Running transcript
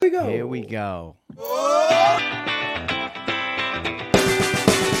go. Here we go.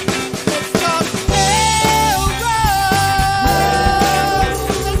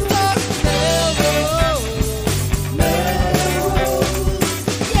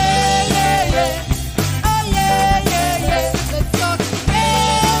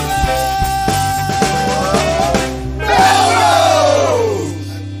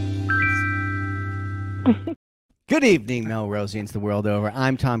 Good evening, Melrosians the world over.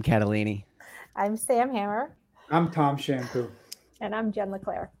 I'm Tom Catalini. I'm Sam Hammer. I'm Tom Shampoo. And I'm Jen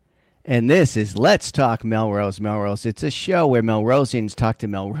LeClaire. And this is Let's Talk Melrose. Melrose. It's a show where Melrosians talk to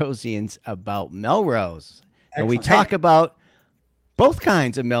Melrosians about Melrose. And we talk about both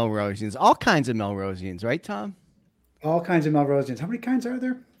kinds of Melrosians, all kinds of Melrosians, right, Tom? All kinds of Melrosians. How many kinds are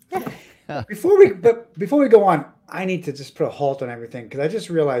there? Before we go on, I need to just put a halt on everything because I just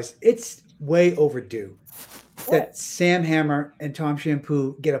realized it's way overdue that Sam Hammer and Tom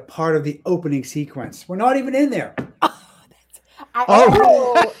Shampoo get a part of the opening sequence. We're not even in there. We're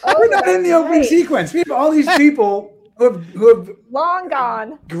not in the opening sequence. We have all these people who have long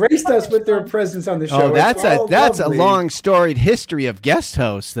gone graced us with their presence on the show. Oh, that's a long storied history of guest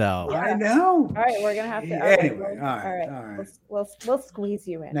hosts, though. Yeah. I know. All right, we're gonna have to. Anyway, all right. We'll squeeze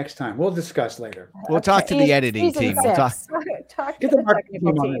you in next time. We'll discuss later. We'll talk to the editing team. We'll talk to the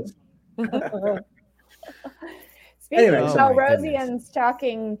technical team. Speaking of Melrosians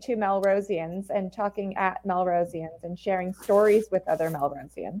talking to Melrosians and talking at Melrosians and sharing stories with other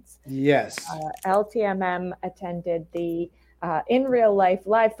Melrosians. Yes. LTMM attended the in real life,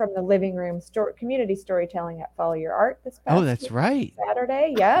 live from the living room community storytelling at Follow Your Art this past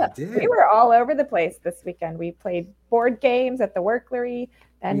Saturday. Yeah. We were all over the place this weekend. We played board games at the Worklery.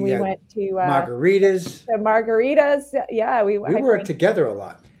 And we went to margaritas. The margaritas. Yeah. We were together a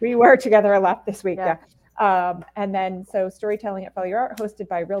lot. We were together a lot this week. Yeah. And then, Storytelling at Follow Your Art, hosted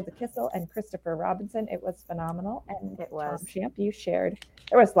by Rilda Kissel and Christopher Robinson. It was phenomenal. And it was. Tom Champ, you shared.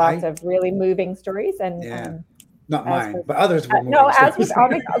 There was lots of really moving stories. And not mine, but others were moving. No, as was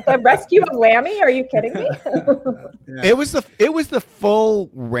the rescue of Lammy. Are you kidding me? It was the full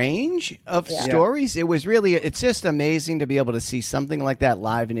range of stories. It was really, it's just amazing to be able to see something like that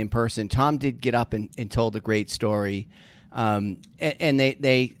live and in person. Tom did get up and told a great story. And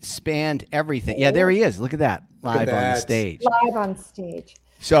they spanned everything. Yeah, there he is. Look at that. Live on stage. Live on stage.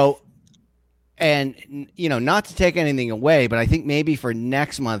 So, and, not to take anything away, but I think maybe for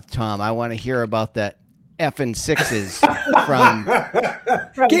next month, Tom, I want to hear about the effing sixes from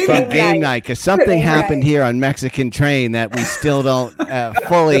game night, because something happened here on Mexican Train that we still don't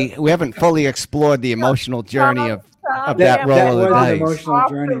we haven't fully explored the emotional journey of that roll of the dice.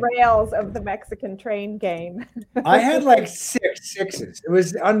 Off the rails of the Mexican Train game. I had like 6 sixes. It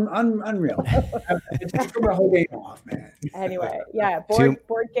was unreal. It just threw my whole game off, man. Anyway,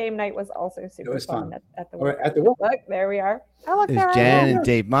 board game night was also super fun at the work. Look, there we are. There's Jen and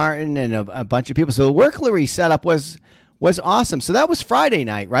Dave Martin and a bunch of people. So the Worklery setup was awesome. So that was Friday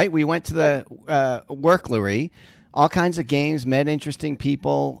night, right? We went to the Worklery. All kinds of games, met interesting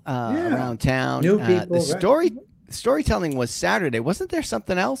people around town. New people. Storytelling was Saturday. Wasn't there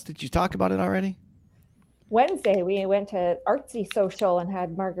something else? Did you talk about it already? Wednesday, we went to Artsy Social and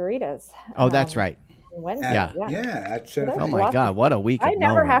had margaritas. Oh, that's right. Wednesday, yeah. Oh my God, what a week! I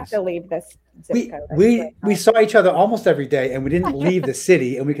never have to leave this zip code. We saw each other almost every day, and we didn't leave the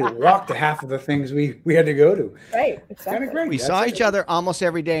city, and we could walk to half of the things we had to go to. Right, it's kind of great. We saw each other almost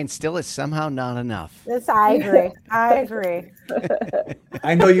every day, and still it's somehow not enough. Yes, I agree. I agree.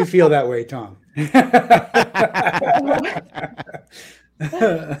 I know you feel that way, Tom.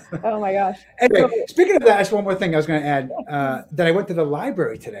 Oh my gosh. Anyway, speaking of that, that's one more thing I was going to add, that I went to the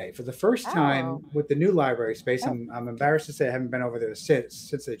library today for the first time with the new library space. I'm embarrassed to say I haven't been over there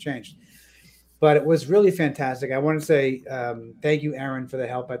since they changed, but it was really fantastic. I want to say thank you, Aaron, for the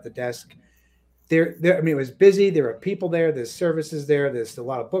help at the desk. It was busy. There were people there. There's services there. There's a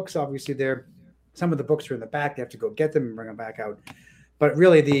lot of books, obviously, there. Some of the books are in the back. They have to go get them and bring them back out. But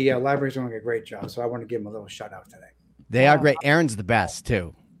really, the library's doing a great job. So I want to give them a little shout out today. They are great. Aaron's the best,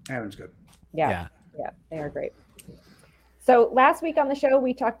 too. Aaron's good. Yeah, they are great. So last week on the show,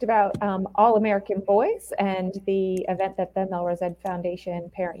 we talked about All American Boys and the event that the Melrose Ed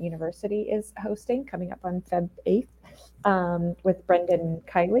Foundation Parent University is hosting coming up on Feb 8th with Brendan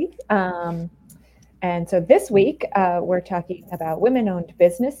Kiley. And so this week, we're talking about women-owned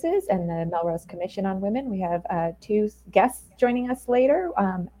businesses and the Melrose Commission on Women. We have 2 guests joining us later,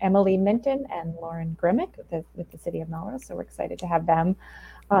 Emily Minton and Lauren Grimmick with the City of Melrose. So we're excited to have them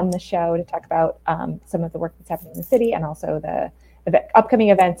on the show to talk about some of the work that's happening in the city and also the upcoming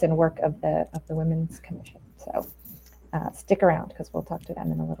events and work of the Women's Commission. So stick around because we'll talk to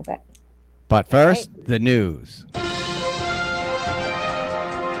them in a little bit. But first, the news.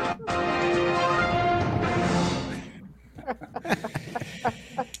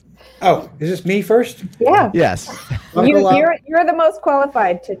 Oh, is this me first? Yeah. Yes. You're the most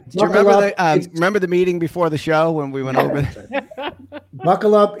qualified to. Do you remember the meeting before the show when we went over?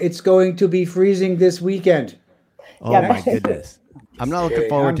 Buckle up! It's going to be freezing this weekend. Oh my goodness! I'm not looking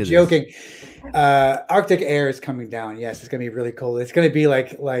forward to this. I'm joking. Arctic air is coming down. Yes, it's going to be really cold. It's going to be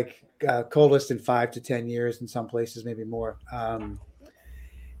like coldest in 5 to 10 years in some places, maybe more.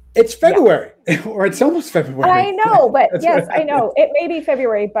 It's February, or it's almost February. I know, but yes, I know it may be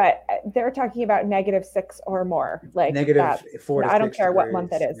February, but they're talking about -6 or more. Like -4. I don't care what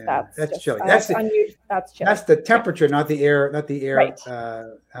month it is. Yeah, that's just, chilly. That's unusual. That's chilly. That's the temperature, not the air. Not the air. Right.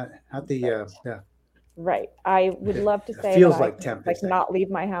 Not the yeah. Right. I would love to say feels that like I temp, can, not leave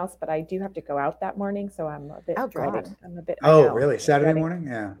my house, but I do have to go out that morning, so I'm a bit dreading. God. I'm a bit. Really? Saturday morning?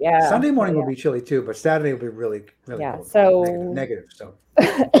 Yeah. Yeah. Sunday morning will be chilly too, but Saturday will be really cold. So negative. So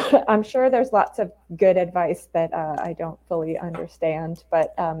I'm sure there's lots of good advice that I don't fully understand,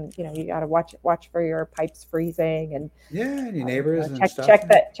 but you got to watch for your pipes freezing and and your neighbors and stuff.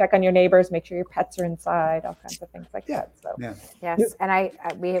 Check on your neighbors, make sure your pets are inside, all kinds of things like that. So yes, and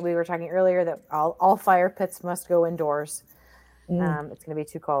we were talking earlier that all fire pits must go indoors. It's going to be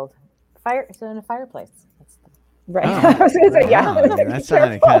too cold. It's in a fireplace. Right. I was going to say, that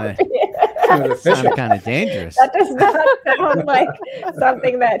sounded kind of dangerous. That does not sound like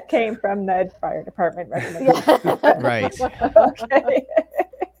something that came from the fire department recommendation. Right. Okay.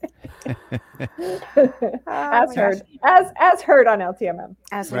 As heard on LTMM.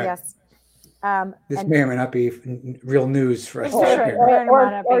 Yes. This may or may not be real news for us.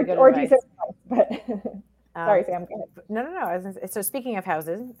 Or decent, but sorry, Sam. Go ahead. No. So speaking of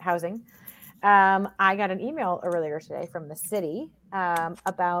housing, I got an email earlier today from the city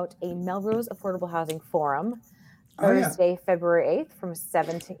about a Melrose Affordable Housing Forum Thursday, February 8th from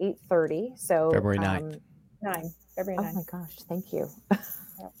 7 to 8:30. So February 9th. February 9th. Oh my gosh, thank you.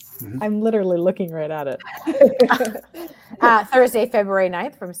 I'm literally looking right at it. Thursday, February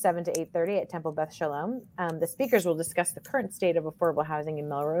 9th from 7 to 8:30 at Temple Beth Shalom. The speakers will discuss the current state of affordable housing in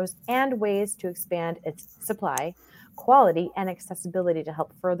Melrose and ways to expand its supply, quality, and accessibility to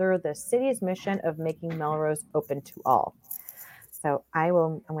help further the city's mission of making Melrose open to all. So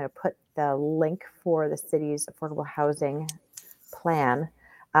I'm going to put the link for the city's affordable housing plan.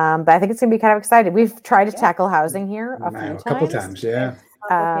 But I think it's going to be kind of exciting. We've tried to tackle housing here a couple times. Yeah.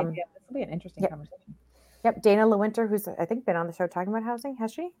 This will be an interesting conversation. Yep. Dana Lewinter, who's I think been on the show talking about housing,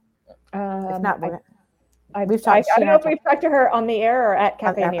 has she? If not, I don't know if we've talked to her on the air or at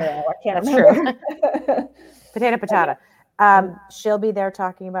Cafe Nero. I can't remember. Patata. She'll be there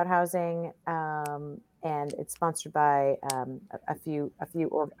talking about housing, and it's sponsored by a few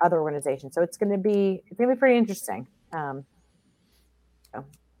other organizations. So it's going to be pretty interesting. Good.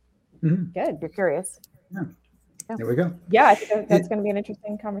 If you're curious. Yeah. There we go. Yeah, I think that's going to be an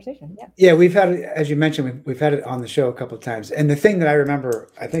interesting conversation. Yeah, we've had it, as you mentioned, we've had it on the show a couple of times. And the thing that I remember,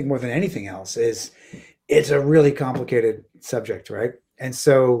 I think more than anything else, is it's a really complicated subject, right? And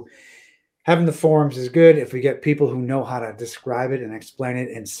so having the forums is good. If we get people who know how to describe it and explain it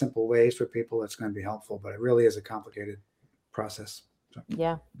in simple ways for people, it's going to be helpful. But it really is a complicated process. So.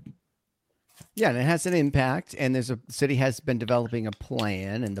 Yeah. Yeah, and it has an impact. And the city has been developing a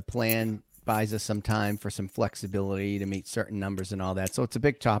plan, and the plan buys us some time for some flexibility to meet certain numbers and all that. So it's a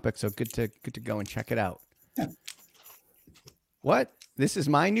big topic. So good to go and check it out. Yeah. What? This is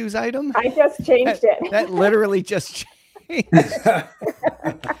my news item? I just changed it. That literally just changed. All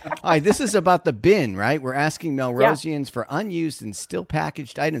right, this is about the bin, right? We're asking Melrosians for unused and still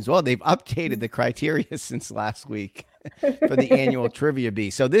packaged items. Well, they've updated the criteria since last week for the annual Trivia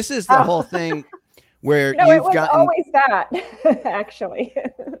Bee. So this is the whole thing where it was always that, actually.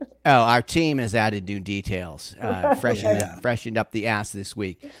 Our team has added new details, freshened up the ass this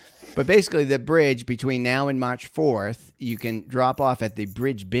week. But basically, the bridge between now and March 4th, you can drop off at the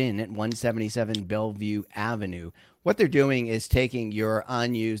bridge bin at 177 Bellevue Avenue. What they're doing is taking your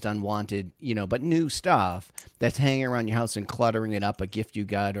unused, unwanted, but new stuff that's hanging around your house and cluttering it up, a gift you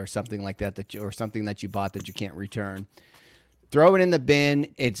got or something like that, or something that you bought that you can't return. Throw it in the bin.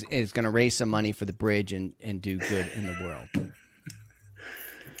 It's going to raise some money for the bridge and do good in the world.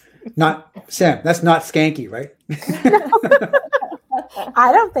 Not Sam. That's not skanky, right?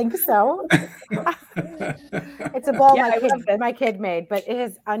 I don't think so. It's a ball my kid made, but it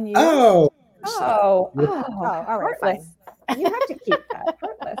is unused. Oh, all right, fine. You have to keep that.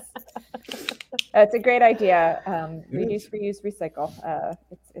 Heartless. It's a great idea. Reduce, reuse, recycle.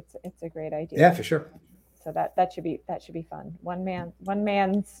 It's a great idea. Yeah, for sure. So that should be fun. One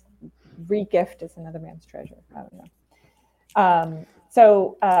man's re-gift is another man's treasure. I don't know.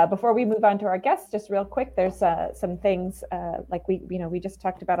 So before we move on to our guests, just real quick, there's some things like we just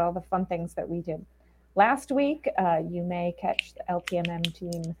talked about all the fun things that we did last week. You may catch the LTMM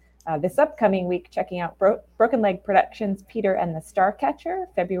team this upcoming week checking out Broken Leg Productions, Peter and the Starcatcher,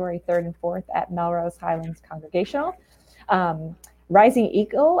 February 3rd and 4th at Melrose Highlands Congregational. Rising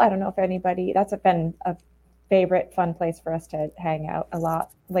Eagle, I don't know if anybody, that's been a favorite fun place for us to hang out a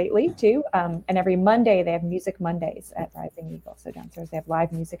lot lately too. And every Monday they have Music Mondays at Rising Eagle. So downstairs they have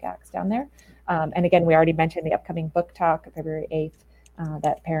live music acts down there. And again, we already mentioned the upcoming book talk February 8th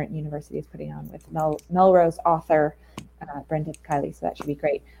that Parent University is putting on with Melrose author Brenda Kiley. So that should be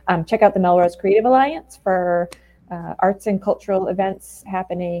great. Check out the Melrose Creative Alliance for arts and cultural events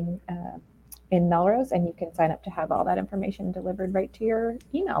happening in Melrose, and you can sign up to have all that information delivered right to your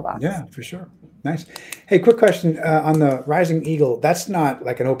email box. Yeah, for sure. Nice. Hey, quick question on the Rising Eagle. That's not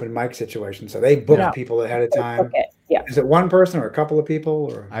like an open mic situation, so they book people ahead of time. Okay. Yeah. Is it one person or a couple of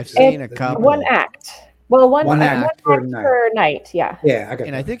people? Or I've seen a couple. One act. Well, one act per night. Yeah. Yeah, I got.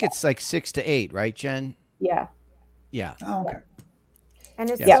 And I think it's like 6 to 8, right, Jen? Yeah. Yeah. Oh, okay. And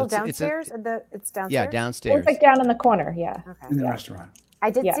it's Yeah, still so downstairs? It's downstairs? Yeah, downstairs. It's like down in the corner. Yeah. Okay. In the restaurant. I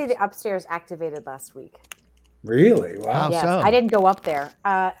did see the upstairs activated last week. Really? Wow. How Yes, so? I didn't go up there.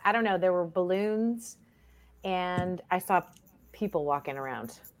 I don't know. There were balloons, and I saw people walking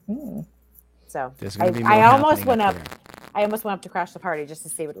around. So There's gonna be more I almost happening went up. there. I almost went up to crash the party just to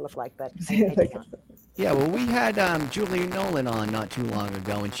see what it looked like, but I did not. Yeah, well, we had Julie Nolan on not too long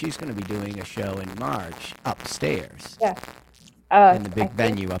ago, and she's going to be doing a show in March upstairs Yeah. in the big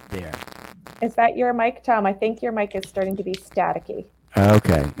venue up there. Is that your mic, Tom? I think your mic is starting to be staticky.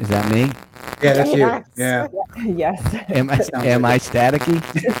 Okay, is that me? Yeah, that's you. Yes. Yeah. Yes. Am I staticky?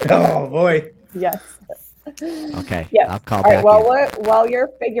 Oh boy. Yes. Okay, Yes. I'll call All right. back. Well, while you're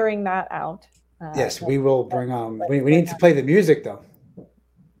figuring that out. Yes, we will bring on. We need to play the music though.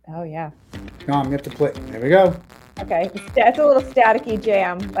 Oh yeah. Come on, we have to play. There we go. Okay. It's a little staticky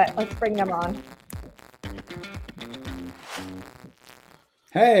jam, but let's bring them on.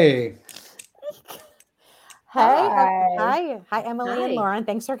 Hey. Hi, Emily Hi. and Lauren.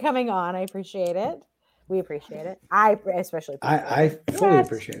 Thanks for coming on. I appreciate it. We appreciate it. I especially appreciate I fully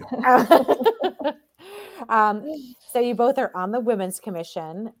appreciate it. it. So you both are on the Women's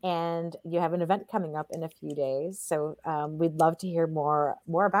Commission, and you have an event coming up in a few days. So we'd love to hear more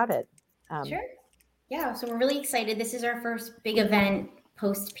about it. Sure. Yeah. So we're really excited. This is our first big event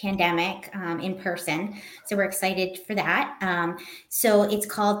post-pandemic in person. So we're excited for that. So it's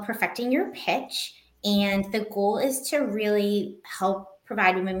called Perfecting Your Pitch. And the goal is to really help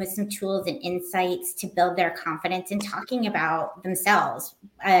provide women with some tools and insights to build their confidence in talking about themselves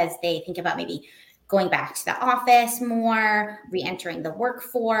as they think about maybe going back to the office more, re-entering the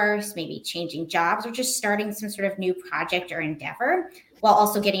workforce, maybe changing jobs, or just starting some sort of new project or endeavor, while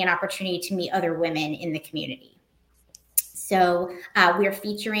also getting an opportunity to meet other women in the community. So we're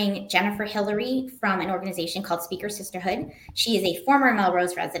featuring Jennifer Hillary from an organization called Speaker Sisterhood. She is a former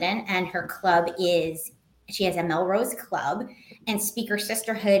Melrose resident, and her club she has a Melrose club. And Speaker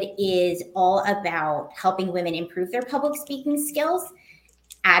Sisterhood is all about helping women improve their public speaking skills,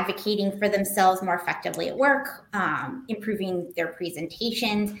 advocating for themselves more effectively at work, improving their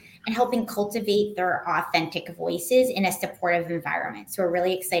presentations, and helping cultivate their authentic voices in a supportive environment. So we're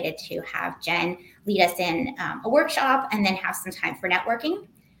really excited to have Jen lead us in a workshop and then have some time for networking.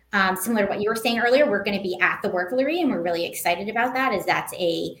 Similar to what you were saying earlier, we're going to be at the Worklery, and we're really excited about that, as that's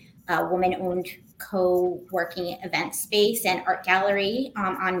a woman-owned co-working event space and art gallery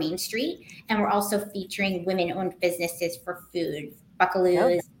on Main Street. And we're also featuring women-owned businesses for food,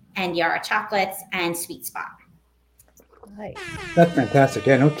 Buckaloo's and Yara Chocolates and Sweet Spot. Nice. That's fantastic.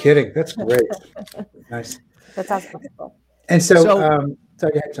 Yeah, no kidding. That's great. Nice. That's awesome. And so So-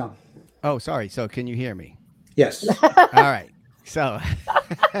 sorry, go ahead, Tom. Oh, sorry. So can you hear me? Yes. All right. So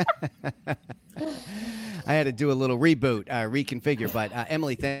I had to do a little reboot, reconfigure. But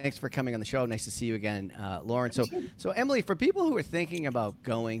Emily, thanks for coming on the show. Nice to see you again, Lauren. So Emily, for people who are thinking about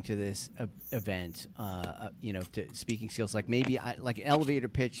going to this event, to speaking skills, like maybe like an elevator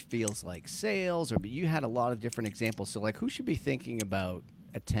pitch feels like sales, but you had a lot of different examples. So like, who should be thinking about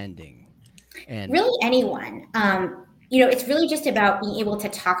attending? And really anyone. It's really just about being able to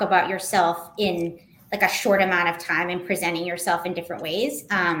talk about yourself in like a short amount of time and presenting yourself in different ways.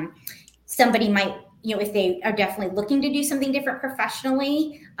 Somebody might, if they are definitely looking to do something different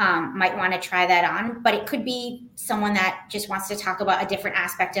professionally, might want to try that on, but it could be someone that just wants to talk about a different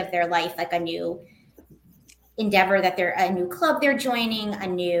aspect of their life, like a new endeavor a new club they're joining, a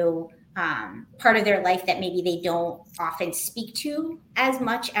new part of their life that maybe they don't often speak to as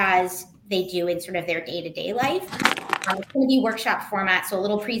much as they do in sort of their day-to-day life. It's going to be workshop format, so a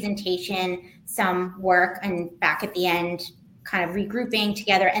little presentation, some work, and back at the end, kind of regrouping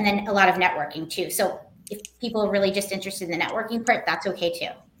together, and then a lot of networking too. So if people are really just interested in the networking part, that's okay too.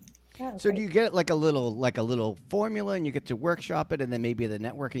 So do you get like a little formula and you get to workshop it, and then maybe the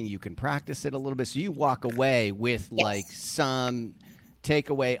networking you can practice it a little bit, so you walk away with like some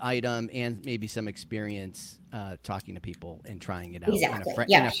takeaway item and maybe some experience talking to people and trying it out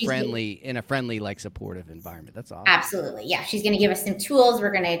in a friendly like supportive environment. That's awesome. Absolutely. Yeah. She's going to give us some tools.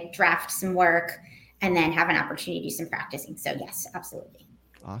 We're going to draft some work and then have an opportunity to do some practicing. So yes, absolutely.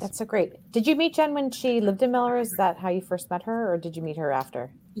 Awesome. That's so great. Did you meet Jen when she lived in Melrose? Is that how you first met her, or did you meet her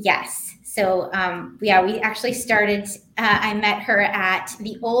after? Yes. So we actually started, I met her at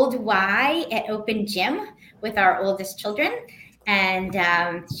the Old Y at Open Gym with our oldest children. And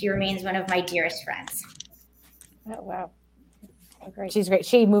she remains one of my dearest friends. Oh, wow. Oh, great. She's great.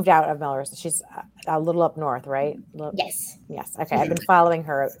 She moved out of Melrose. She's a little up north, right? Yes. Yes. Okay. I've been following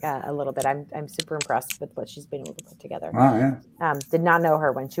her a little bit. I'm super impressed with what she's been able to put together. Wow, yeah. Did not know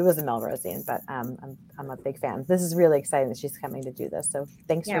her when she was a Melrosian, but I'm a big fan. This is really exciting that she's coming to do this. So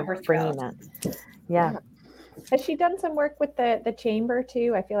thanks for bringing that. Yeah. Has she done some work with the chamber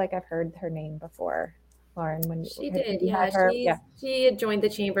too? I feel like I've heard her name before. Lauren, when she did, she had joined the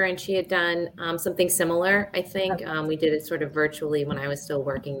chamber and she had done something similar. I think we did it sort of virtually when I was still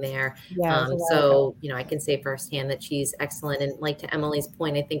working there. So I can say firsthand that she's excellent. And like to Emily's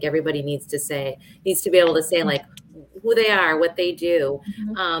point, I think everybody needs to be able to say like who they are, what they do.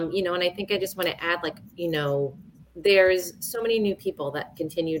 And I think I just want to add there's so many new people that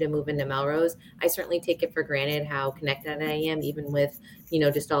continue to move into Melrose. I certainly take it for granted how connected I am, even with,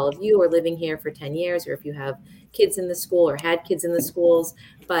 just all of you are living here for 10 years, or if you have kids in the school or had kids in the schools.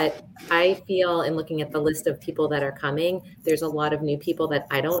 But I feel, in looking at the list of people that are coming, there's a lot of new people that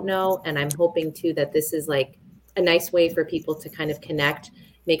I don't know. And I'm hoping too, that this is like a nice way for people to kind of connect,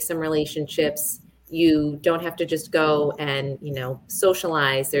 make some relationships. You don't have to just go and,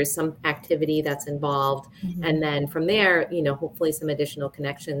 socialize. There's some activity that's involved. Mm-hmm. And then from there, hopefully some additional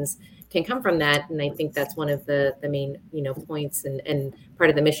connections can come from that. And I think that's one of the main, points and part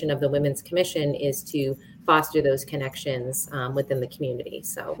of the mission of the Women's Commission is to foster those connections within the community.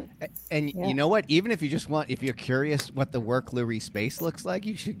 So, and you know what, even if you're curious what the Work Lurie space looks like,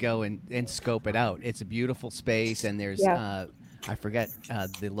 you should go and scope it out. It's a beautiful space, and there's, I forget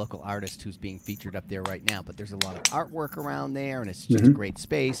the local artist who's being featured up there right now, but there's a lot of artwork around there, and it's just a great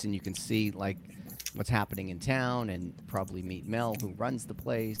space, and you can see like what's happening in town, and probably meet Mel, who runs the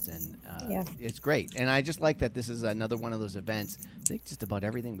place, and it's great. And I just like that this is another one of those events. I think just about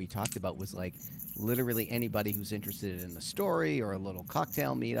everything we talked about was like literally anybody who's interested in the story or a little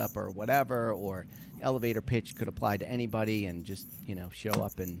cocktail meetup or whatever, or elevator pitch could apply to anybody, and just show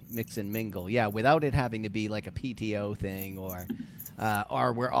up and mix and mingle. Yeah, without it having to be like a PTO thing or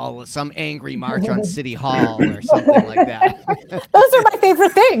we're all some angry march on City Hall or something like that. Those are my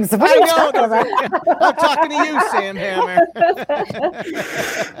favorite things. What are you talking about? I'm talking to you, Sam Hammer.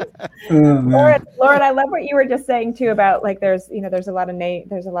 Lauren, I love what you were just saying too about like there's a lot of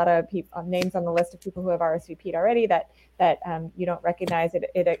names on the list of people who have RSVP'd already that you don't recognize.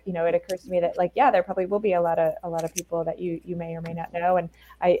 It occurs to me that like there probably will be a lot of people that you may or may not know, and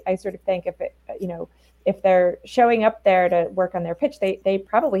I sort of think if they're showing up there to work on their pitch, they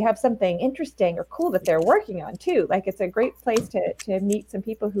probably have something interesting or cool that they're working on too. Like it's a great place to meet some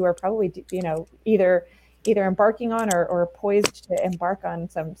people who are probably either embarking on or poised to embark on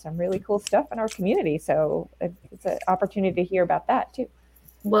some really cool stuff in our community. So it's an opportunity to hear about that too.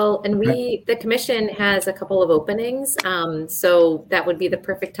 Well, and the commission has a couple of openings. So that would be the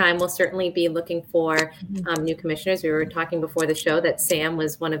perfect time. We'll certainly be looking for new commissioners. We were talking before the show that Sam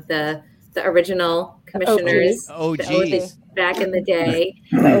was one of the original commissioners OGs back in the day.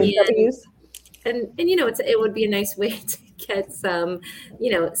 And it would be a nice way to get some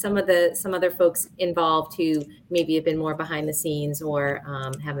other folks involved who maybe have been more behind the scenes or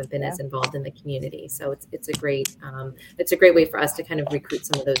haven't been as involved in the community. So it's a great way for us to kind of recruit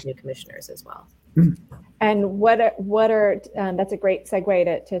some of those new commissioners as well. And what are that's a great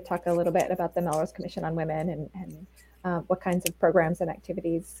segue to talk a little bit about the Melrose Commission on Women and what kinds of programs and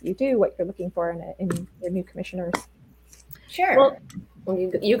activities you do, what you're looking for in your new commissioners. Sure. Well,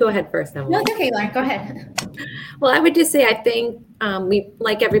 you go ahead first, Emily. No, it's okay, Lauren. Go ahead. Well, I would just say, I think we,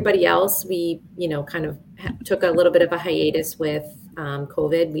 like everybody else, we, kind of took a little bit of a hiatus with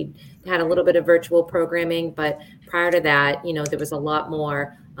COVID. We had a little bit of virtual programming, but prior to that, there was a lot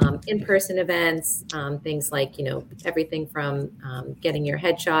more in-person events, things like, everything from getting your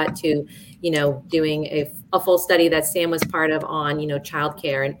headshot to, doing a full study that Sam was part of on,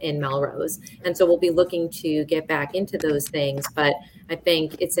 childcare in Melrose. And so we'll be looking to get back into those things. But I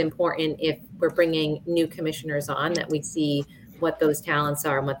think it's important if we're bringing new commissioners on that we see what those talents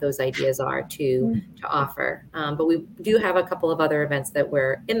are and what those ideas are to offer. But we do have a couple of other events that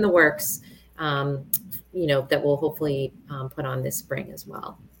we're in the works, that we'll hopefully put on this spring as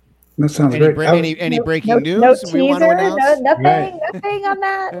well. That sounds great. Any breaking news no we want to teaser, announce? nothing on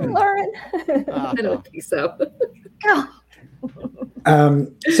that, Lauren. I don't think so.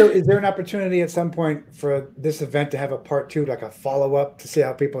 So is there an opportunity at some point for this event to have a part 2, like a follow-up, to see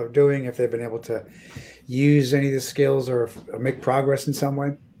how people are doing, if they've been able to use any of the skills or make progress in some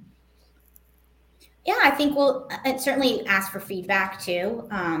way? Yeah, I think we'll certainly ask for feedback too.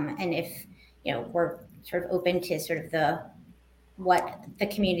 And if, we're sort of open to sort of what the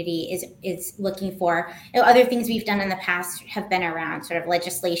community is looking for. Other things we've done in the past have been around sort of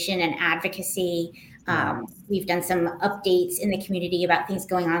legislation and advocacy. We've done some updates in the community about things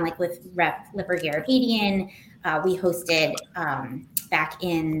going on, like with Rep. Lipper Garabedian. We hosted back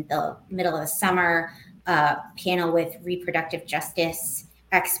in the middle of the summer a panel with reproductive justice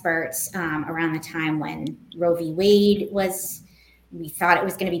experts around the time when Roe v. Wade we thought it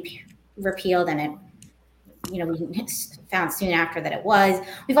was going to be repealed, and it, we found soon after that it was.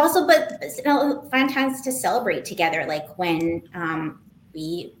 We've also found times to celebrate together, like when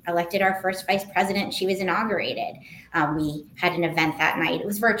we elected our first vice president. She was inaugurated. We had an event that night. It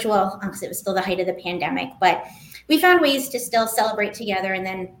was virtual because it was still the height of the pandemic, but we found ways to still celebrate together. And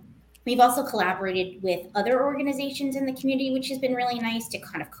then we've also collaborated with other organizations in the community, which has been really nice, to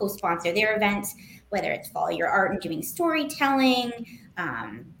kind of co-sponsor their events, whether it's Follow Your Art and doing storytelling,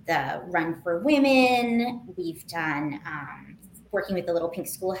 the Run for Women. We've done working with the Little Pink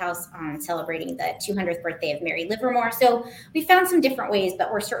Schoolhouse on celebrating the 200th birthday of Mary Livermore. So we found some different ways,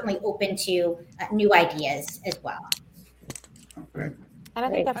 but we're certainly open to new ideas as well. Okay. And I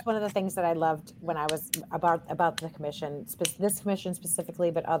think that's one of the things that I loved when I was about the commission, this commission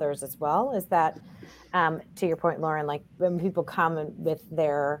specifically, but others as well, is that, to your point, Lauren, like when people come with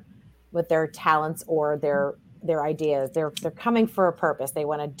their talents or their ideas, they're coming for a purpose. They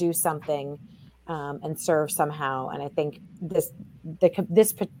want to do something and serve somehow. And I think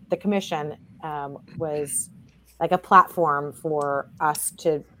the commission was like a platform for us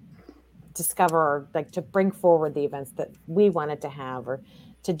to discover, like to bring forward the events that we wanted to have, or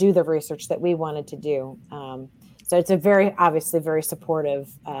to do the research that we wanted to do. So it's a obviously very supportive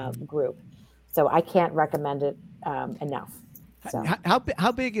group. So I can't recommend it enough. So.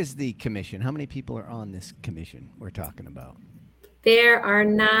 How big is the commission? How many people are on this commission we're talking about? There are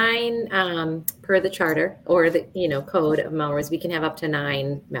 9 per the charter or the code of Melrose. We can have up to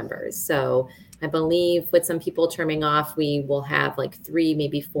 9 members. So I believe with some people terming off, we will have like 3,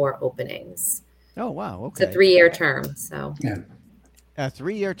 maybe 4 openings. Oh wow! Okay, it's a 3-year term. So a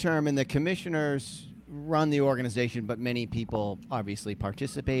 3-year term, and the commissioners run the organization, but many people obviously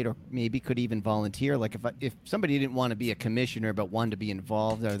participate, or maybe could even volunteer. Like if somebody didn't want to be a commissioner but wanted to be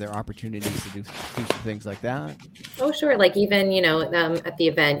involved, are there opportunities to do some things like that? Oh, sure. Like even, at the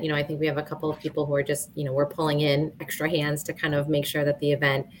event, I think we have a couple of people who are just, we're pulling in extra hands to kind of make sure that the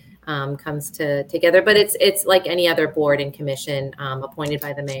event comes together. But it's like any other board and commission appointed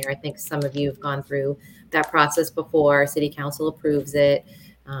by the mayor. I think some of you have gone through that process before. City council approves it.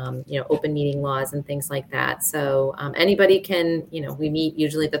 Open meeting laws and things like that. So anybody can, we meet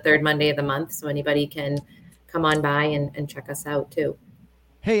usually the 3rd Monday of the month. So anybody can come on by and check us out too.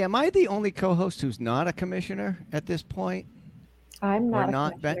 Hey, am I the only co-host who's not a commissioner at this point? I'm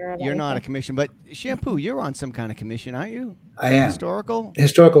not. You're not a commission, but Shampoo, you're on some kind of commission, aren't you? I am.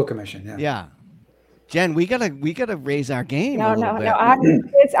 Historical commission. Yeah. Yeah. Jen, we gotta raise our game. No.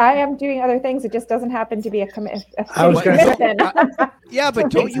 I am doing other things. It just doesn't happen to be a commission. Yeah,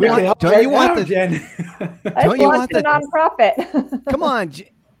 but don't you want the nonprofit?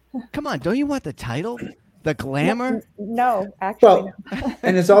 Come on! Don't you want the title, the glamour? No, actually. Well,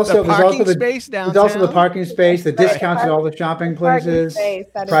 and it's also the parking space downtown. There's also the parking space, the discounts at all the shopping places,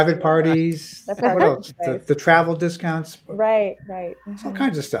 private parties. What else? The travel discounts. Right. All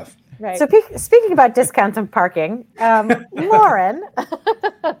kinds of stuff. Right. So speaking about discounts and parking, Lauren.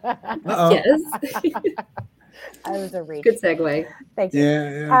 Yes. I was a reach. Good segue. Thank you.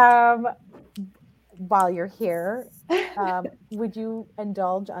 Yeah. While you're here, would you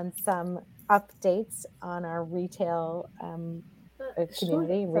indulge on some updates on our retail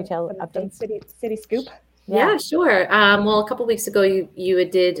community, retail updates? City Scoop. Yeah, sure. Well, a couple weeks ago, you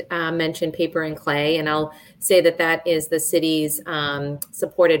did mention Paper and Clay, and I'll say that is the city's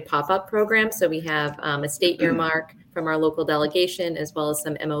supported pop-up program. So we have a state earmark from our local delegation, as well as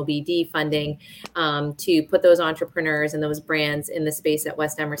some MOBD funding to put those entrepreneurs and those brands in the space at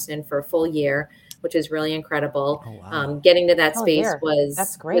West Emerson for a full year, which is really incredible. Oh, wow. Getting to that space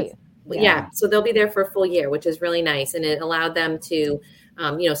That's great. Yeah. So they'll be there for a full year, which is really nice. And it allowed them to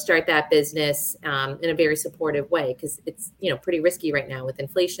start that business in a very supportive way, because it's, pretty risky right now with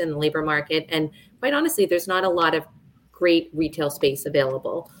inflation, the labor market. And quite honestly, there's not a lot of great retail space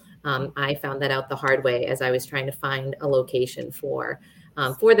available. I found that out the hard way as I was trying to find a location for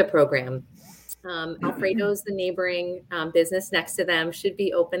the program. Alfredo's, the neighboring business next to them, should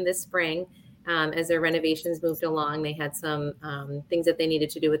be open this spring. As their renovations moved along, they had some things that they needed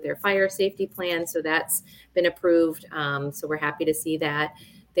to do with their fire safety plan. So that's been approved. So we're happy to see that.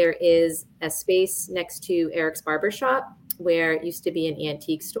 There is a space next to Eric's Barbershop where it used to be an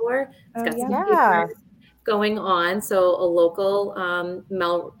antique store. It's got some going on. So a local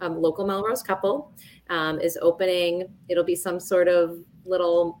Melrose couple is opening. It'll be some sort of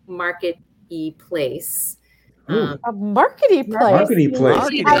little market-y place. A markety place.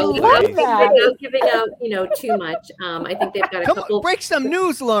 I love that. Without giving out, too much. I think they've got a couple. Break some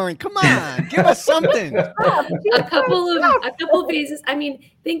news, Lauren. Come on, give us something. a couple phases. I mean,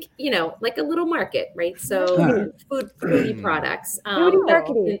 think like a little market, right? So foodie products.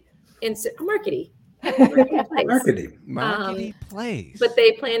 Markety. Markety place. But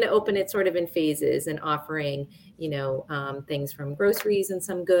they plan to open it sort of in phases and offering, things from groceries and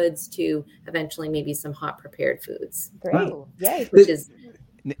some goods to eventually maybe some hot prepared foods. Great. Yay.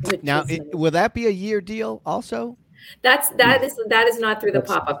 Will that be a year deal also? That is not through the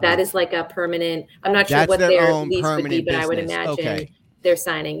pop-up. That is like a permanent. I'm not sure what their lease would be, but I would imagine they're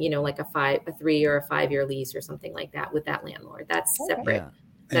signing, like a 3 or a 5 year lease or something like that with that landlord. That's separate. Yeah.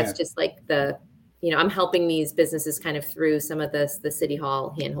 That's just like I'm helping these businesses kind of through some of the city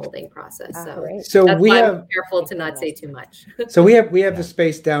hall hand-holding process. So that's why I'm careful to not say too much. So we have the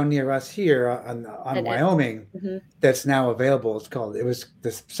space down near us here on Wyoming that's now available. It was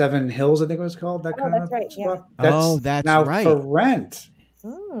the Seven Hills, I think it was called. That's right. Yeah. That's now for rent.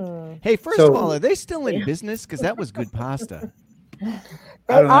 Hey, first of all, are they still in business? Because that was good pasta.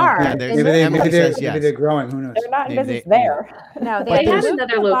 They are. Yeah, maybe they're growing. Who knows? They're not in business there. No, they had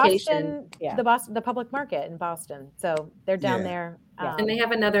another location. The public market in Boston. So they're down there. And they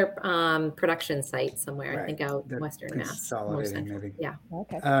have another production site somewhere. I think out Western Mass. Consolidating, maybe. Yeah.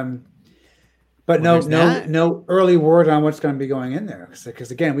 Okay. But no early word on what's going to be going in there,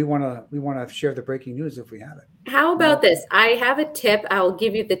 because again, we want to share the breaking news if we have it. How about this? I have a tip. I'll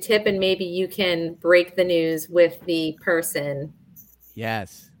give you the tip, and maybe you can break the news with the person.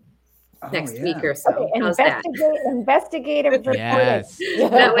 Yes. Next week or so. Okay, how's that? Investigative reporting. Yes.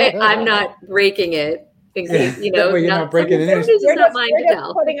 That way, I'm not breaking it. You're not breaking it in.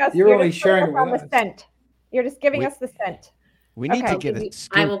 You're only sharing with us. The scent. You're just giving us the scent. We need to get a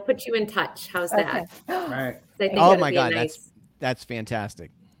scoop. I will put you in touch. How's that? Right. Oh my God, that's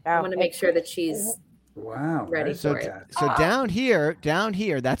fantastic. I want to make sure that she's ready for it. So down here,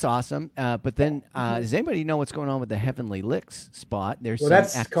 that's awesome. But then, does anybody know what's going on with the Heavenly Licks spot?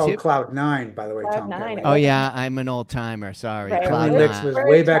 That's called Cloud 9, by the way, Tom. Oh yeah, I'm an old timer. Sorry, Right. Heavenly Licks was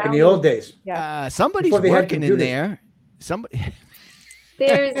way back in the old days. Somebody's working in there. Somebody.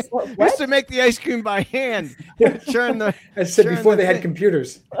 There's used to make the ice cream by hand. I said before they had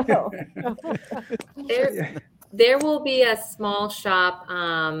computers. There will be a small shop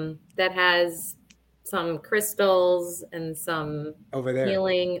that has some crystals and some over there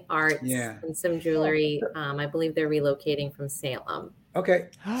healing arts and some jewelry. I believe they're relocating from Salem. Okay.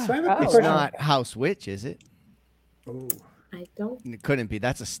 So I have a it's not House Witch, is it? Oh. I don't. It couldn't be.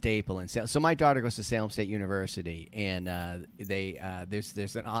 That's a staple in Salem. So my daughter goes to Salem State University, and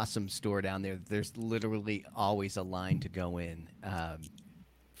there's an awesome store down there. There's literally always a line to go in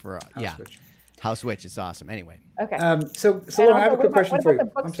for House Witch. It's awesome. Anyway. Okay. So I have a quick question for you. The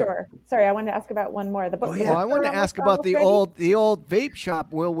bookstore. Sorry, I wanted to ask about one more. The bookstore. Well, I wanted to ask about the old vape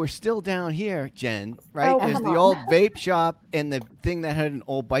shop. Well, we're still down here, Jen. Right? There's the old vape shop and the thing that had an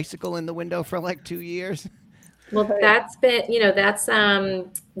old bicycle in the window for like 2 years. Well, that's been, that's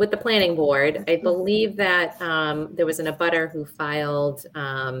with the planning board. I believe that there was an abutter who filed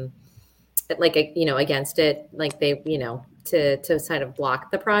against it, like they, to kind of block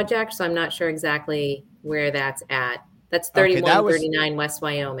the project. So I'm not sure exactly where that's at. That's 3139 West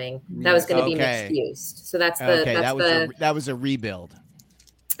Wyoming. That was going to be mixed use. So that was a rebuild.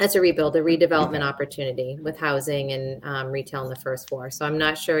 That's a redevelopment opportunity with housing and retail on the first floor. So I'm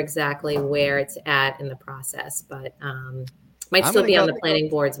not sure exactly where it's at in the process, but might still be on the planning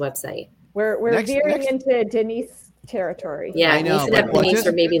board's website. We're veering into Denise territory. Yeah, I know. Denise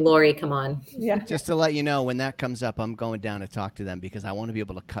or maybe Lori come on. Yeah. Just to let you know, when that comes up, I'm going down to talk to them because I want to be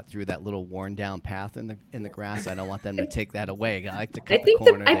able to cut through that little worn down path in the grass. I don't want them to take that away. I like to cut the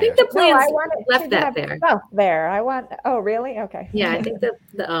corner. I think the plans left that there. Oh, there. Oh, really? Okay. Yeah, I think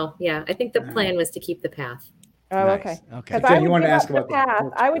I think the plan was to keep the path. Oh, nice. okay. Okay. So you want to ask about the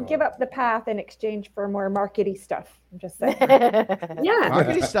path. I would give up the path in exchange for more markety stuff. I'm just saying. Yeah.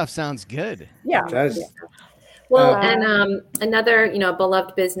 Markety stuff sounds good. Yeah. It does. Yeah. Well, and another,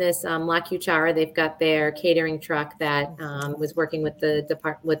 beloved business, La Cuchara, they've got their catering truck that was working with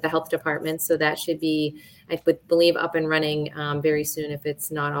the health department. So that should be, I would believe, up and running very soon if it's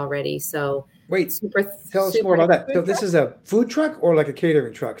not already. So wait, tell us more about that. So this is a food truck or like a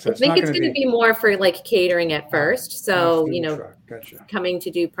catering truck? So I think it's going to be more for like catering at first. So, Gotcha. Coming to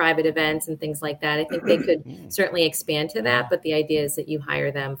do private events and things like that. I think they could certainly expand to that. But the idea is that you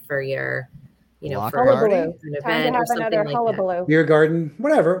hire them for your for an event or something like that. Beer garden,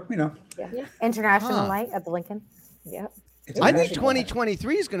 whatever, Yeah. International night at the Lincoln. Yeah. I think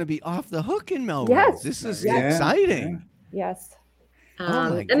 2023 is going to be off the hook in Melrose. Yes. This is exciting. Yes.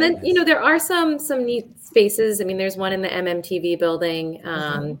 And then, there are some neat spaces. I mean, there's one in the MMTV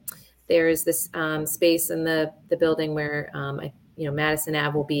building. There's this space in the building where, Madison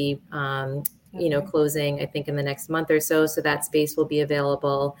Ave will be, closing, I think, in the next month or so. So that space will be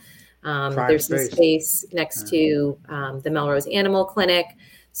available. There's some space next to the Melrose Animal Clinic.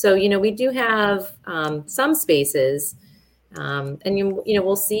 So, we do have some spaces. And,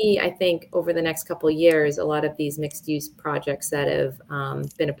 we'll see, I think, over the next couple of years, a lot of these mixed use projects that have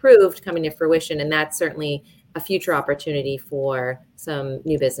been approved coming to fruition. And that's certainly a future opportunity for some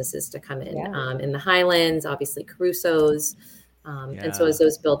new businesses to come in the Highlands, obviously Caruso's. And so as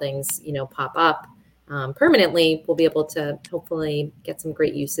those buildings, pop up permanently, we'll be able to hopefully get some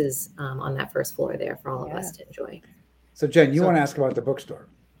great uses on that first floor there for all of us to enjoy. So Jen, you want to ask about the bookstore?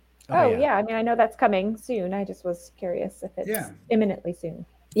 Oh, yeah. I mean, I know that's coming soon. I just was curious if it's imminently soon.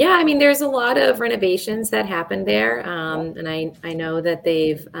 Yeah, I mean, there's a lot of renovations that happened there. And I know that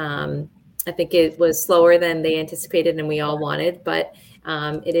they've, I think it was slower than they anticipated and we all wanted, but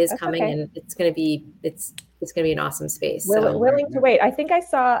it is coming and it's going to be an awesome space. Willing to wait. I think I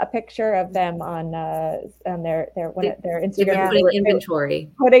saw a picture of them on their Instagram. Putting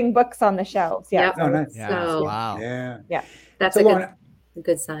inventory. Putting books on the shelves. Yeah. Yep. Oh, nice. So, wow. Yeah. That's a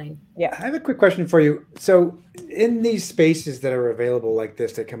good sign. Yeah. I have a quick question for you. So in these spaces that are available like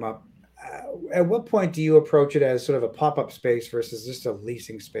this that come up, at what point do you approach it as sort of a pop-up space versus just a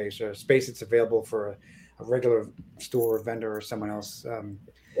leasing space or a space that's available for a regular store or vendor or someone else?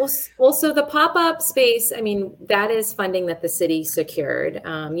 Well, so the pop-up space, I mean, that is funding that the city secured.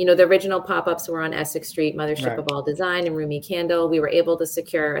 The original pop-ups were on Essex Street, Mothership of All Design and Rumi Candle. We were able to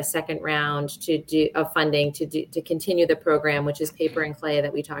secure a second round of funding to continue the program, which is Paper and Clay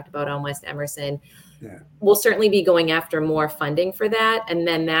that we talked about on West Emerson. Yeah. We'll certainly be going after more funding for that. And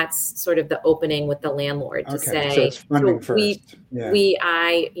then that's sort of the opening with the landlord to say, so it's funding first.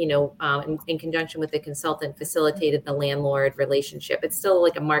 In conjunction with the consultant, facilitated the landlord relationship. It's still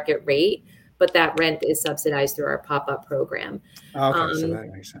like a market rate, but that rent is subsidized through our pop-up program. Okay, so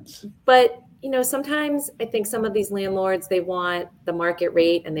that makes sense. But, sometimes I think some of these landlords, they want the market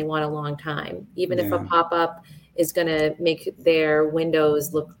rate and they want a long time. Even if a pop-up is going to make their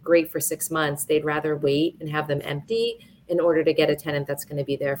windows look great for 6 months, they'd rather wait and have them empty in order to get a tenant that's going to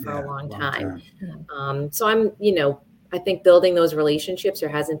be there for a long time. So I'm, I think building those relationships, there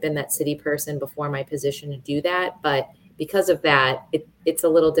hasn't been that city person before my position to do that. But because of that, it's a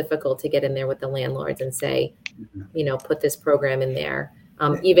little difficult to get in there with the landlords and say, put this program in there,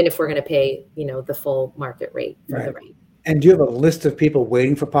 even if we're going to pay, the full market rate for the rate. And do you have a list of people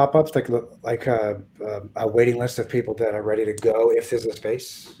waiting for pop-ups, like a waiting list of people that are ready to go if there's a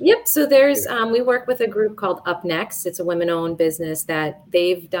space? Yep. So there's we work with a group called Up Next. It's a women-owned business that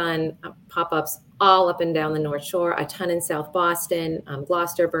they've done pop-ups all up and down the North Shore, a ton in South Boston,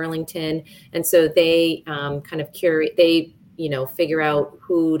 Gloucester, Burlington, and so they kind of curate. They figure out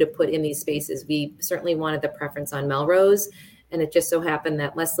who to put in these spaces. We certainly wanted the preference on Melrose. And it just so happened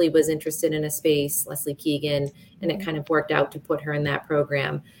that Leslie was interested in a space, Leslie Keegan, and it kind of worked out to put her in that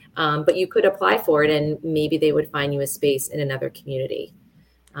program. But you could apply for it and maybe they would find you a space in another community.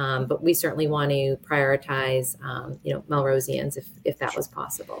 But we certainly want to prioritize, Melrosians if that was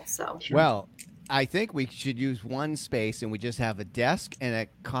possible. So, well, I think we should use one space and we just have a desk and a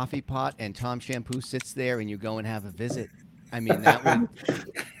coffee pot and Tom Shampoo sits there and you go and have a visit. I mean,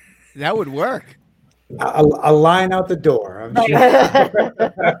 that would work. A line out the door. I'm sure.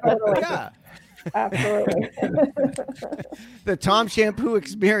 Totally. Yeah. Absolutely. The Tom Shampoo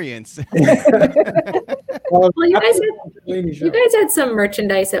experience. Well, Well, you guys absolutely, You guys had some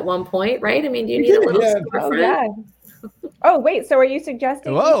merchandise at one point, right? I mean, do you need a little yeah. storefront? Oh, wait. So are you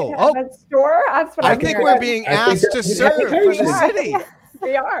suggesting Whoa, we could have a store? That's what I I'm think hearing. we're being I think asked to that's serve the for the case. city.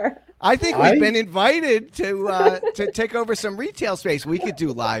 We are. I think we've been invited to take over some retail space. We could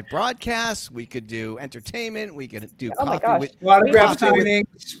do live broadcasts. We could do entertainment. We could do Oh my coffee gosh. with Autograph Coffee with-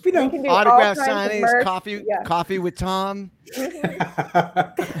 signings. We can do all autograph kinds of signings, merch. coffee, Yeah. coffee with Tom.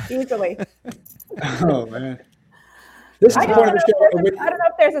 Easily. Oh man, this is I part of the show. don't know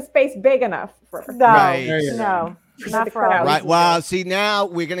if there's a space big enough for. No, Right. no, not for Right. us. Right. Well, see, now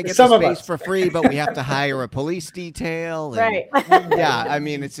we're gonna get Some the of space us. for free, but we have to hire a police detail. And, Right. Yeah. I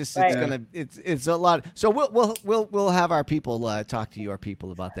mean, it's just Right. it's a lot. So we'll have our people talk to your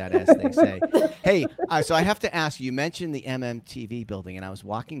people about that, as they say. Hey, so I have to ask you. You mentioned the MMTV building, and I was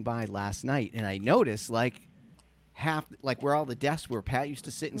walking by last night, and I noticed half where all the desks where Pat used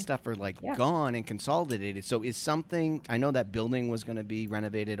to sit and stuff are gone and consolidated. So is something, I know that building was going to be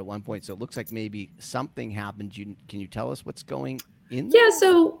renovated at one point, so it looks like maybe something happened. Can you tell us what's going in there? Yeah,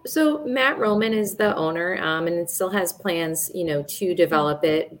 so Matt Roman is the owner, and it still has plans, to develop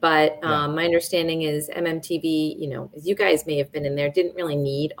it. But my understanding is MMTV, as you guys may have been in there, didn't really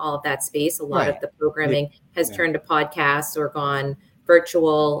need all of that space. A lot of the programming has turned to podcasts or gone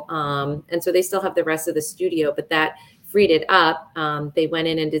virtual, and so they still have the rest of the studio, but that freed it up. They went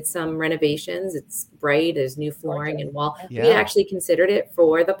in and did some renovations. It's bright, there's new flooring and wall. Yeah. We actually considered it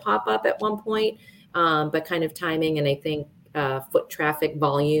for the pop-up at one point, but kind of timing and I think foot traffic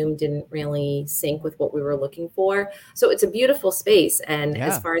volume didn't really sync with what we were looking for. So it's a beautiful space, and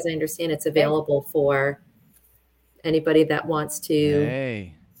as far as I understand, it's available for anybody that wants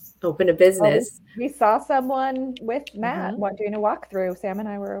to open a business. We saw someone with Matt doing a walkthrough. Sam and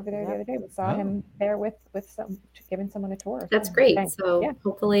I were over there the other day. We saw him there with giving someone a tour. That's great. So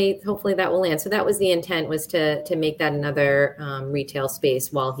hopefully that will land. So that was the intent, was to make that another retail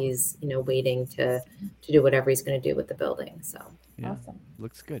space while he's waiting to do whatever he's going to do with the building. So awesome,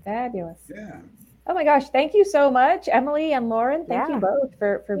 looks good, fabulous. Yeah. Oh my gosh, thank you so much, Emily and Lauren. Thank you both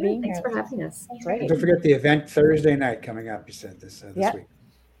for being thanks here. for having us. Great. And don't forget the event Thursday night coming up. You said this week.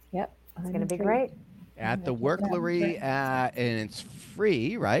 Yep. It's going to be great. At the Worklery, and it's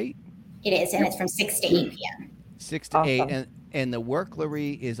free, right? It is, and it's from 6 to 8 p.m. 6 to 8, and the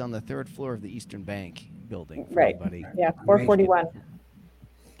Worklery is on the 3rd floor of the Eastern Bank building. For Right. Everybody. Yeah, 441.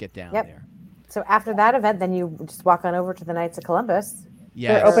 Get down Yep. there. So after that event, then you just walk on over to the Knights of Columbus.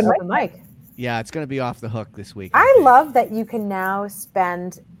 Yeah. Open mic. Yeah, it's going to be off the hook this week. I think. love that you can now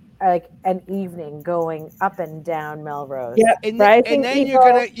spend like an evening going up and down Melrose. Yep. And, Rising then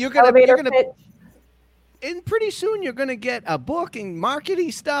Eagle, you're elevator gonna pitch. and pretty soon you're gonna get a book and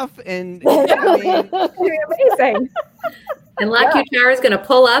marketing stuff, and I mean, It's gonna be amazing. And Lockheed Tower is going to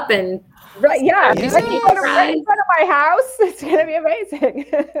pull up and Right? Yeah. Yeah. Right in front of my house. It's gonna be amazing.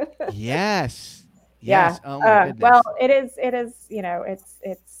 yes. Yeah. Oh my goodness. Well, it is. It's.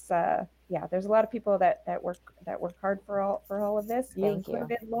 Yeah. There's a lot of people that work hard for all of this. You Thank you.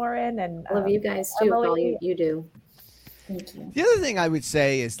 included, Lauren, and all of you guys too. All Emily. you do. Thank you. The other thing I would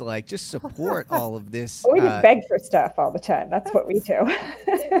say is just support all of this. We just beg for stuff all the time. That's what we do.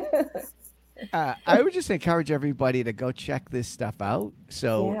 I would just encourage everybody to go check this stuff out.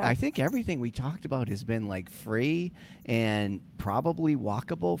 So Yeah. I think everything we talked about has been free and probably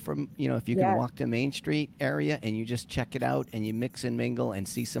walkable from, if you can walk to Main Street area and you just check it out and you mix and mingle and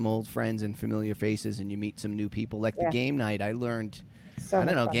see some old friends and familiar faces and you meet some new people. Like the game night, I learned,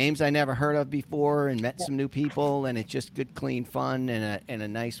 games I never heard of before and met some new people, and it's just good, clean fun and a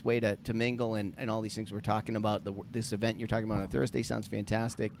nice way to mingle and all these things we're talking about. This event you're talking about on Thursday sounds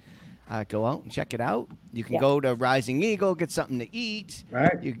fantastic. Go out and check it out. You can go to Rising Eagle, get something to eat.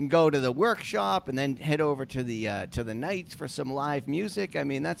 Right. You can go to the workshop and then head over to the Knights for some live music. I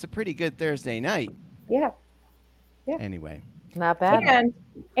mean, that's a pretty good Thursday night. Yeah. Anyway. Not bad.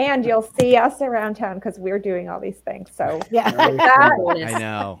 And you'll see us around town because we're doing all these things. So Yeah. I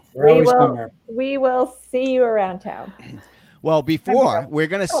know. We're always somewhere. we will see you around town. Well, before we're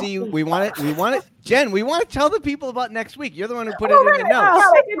gonna see you, we want to, Jen. We want to tell the people about next week. You're the one who put it in the notes.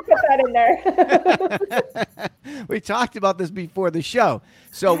 Oh, I did put that in there. We talked about this before the show.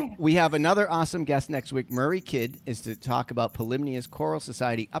 So we have another awesome guest next week. Murray Kidd is to talk about Polymnia's Choral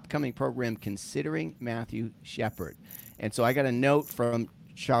Society upcoming program, Considering Matthew Shepard. And so I got a note from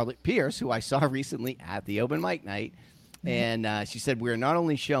Charlotte Pierce, who I saw recently at the open mic night. And she said, we're not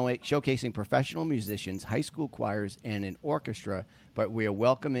only showcasing professional musicians, high school choirs, and an orchestra, but we are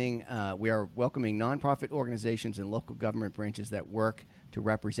welcoming nonprofit organizations and local government branches that work to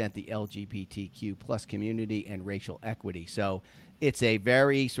represent the LGBTQ plus community and racial equity. So it's a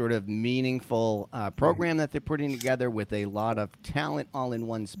very sort of meaningful program that they're putting together with a lot of talent all in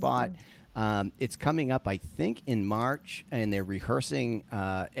one spot. It's coming up, I think, in March, and they're rehearsing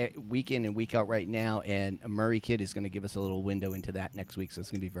week in and week out right now. And Murray Kidd is going to give us a little window into that next week, so it's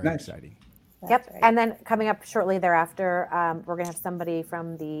going to be very exciting. Yep. Right. And then coming up shortly thereafter, we're going to have somebody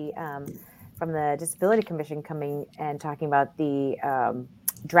from the Disability Commission coming and talking about the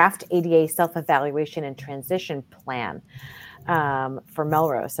draft ADA self-evaluation and transition plan for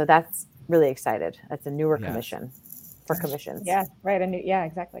Melrose. So that's really excited. That's a newer commission for commissions. Yeah, right.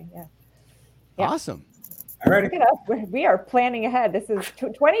 Exactly. Yeah. Awesome. All right. Look at us. We are planning ahead. This is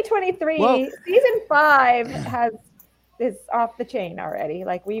 2023. Well, season 5 is off the chain already.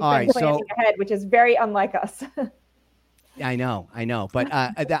 Like we've been planning ahead, which is very unlike us. I know. But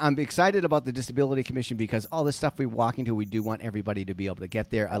I'm excited about the Disability Commission because all the stuff we walk into, we do want everybody to be able to get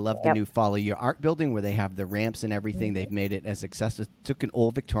there. I love the new Follow Your Art building where they have the ramps and everything. They've made it as accessible. Took an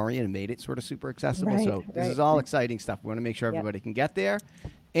old Victorian and made it sort of super accessible. So this is all exciting stuff. We want to make sure everybody can get there.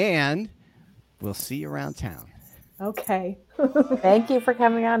 And we'll see you around town. Okay. Thank you for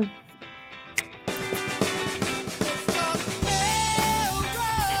coming on.